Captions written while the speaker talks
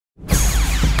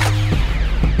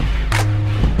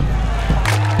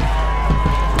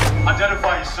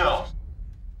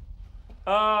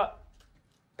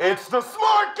It's the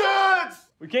Smart Kids!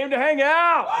 We came to hang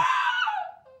out!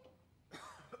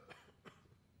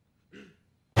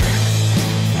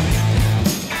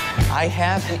 I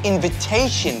have an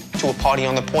invitation to a party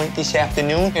on the point this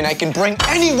afternoon, and I can bring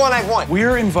anyone I want.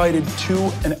 We're invited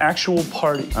to an actual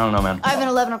party. I don't know, man. I have an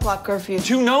 11 o'clock curfew.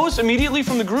 2 no's immediately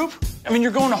from the group? I mean,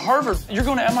 you're going to Harvard. You're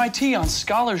going to MIT on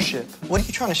scholarship. What are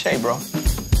you trying to say, bro?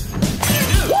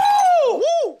 Woo!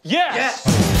 Woo! Yes!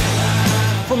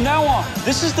 From now on,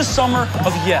 this is the summer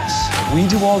of yes. We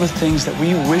do all the things that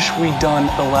we wish we'd done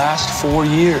the last 4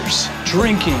 years.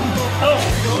 Drinking.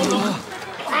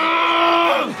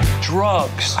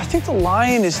 Drugs. I think the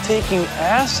lion is taking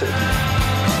acid.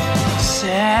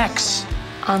 Sex.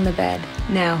 On the bed,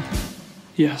 now.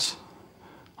 Yes,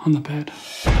 on the bed.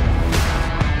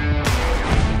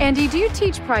 Andy, do you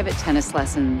teach private tennis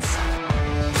lessons?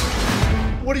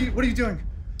 What are you doing?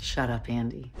 Shut up,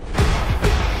 Andy.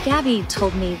 Gabby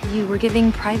told me you were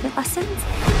giving private lessons.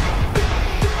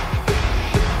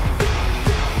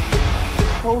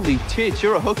 Holy tits,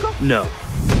 you're a hooker? No.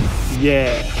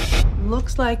 Yeah.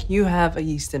 Looks like you have a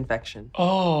yeast infection.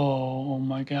 Oh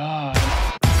my God.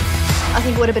 I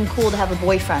think it would have been cool to have a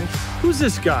boyfriend. Who's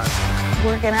this guy?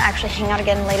 We're gonna actually hang out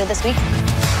again later this week.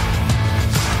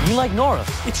 You like Nora?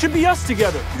 It should be us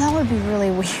together. That would be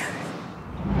really weird.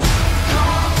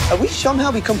 Have we somehow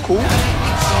become cool?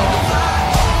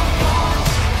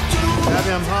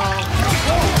 Gabby, I'm home.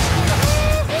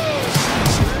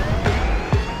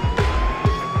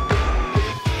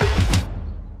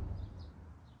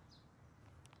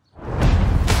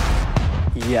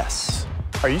 Yes.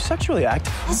 Are you sexually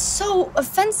active? That's so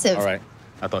offensive. All right.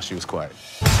 I thought she was quiet.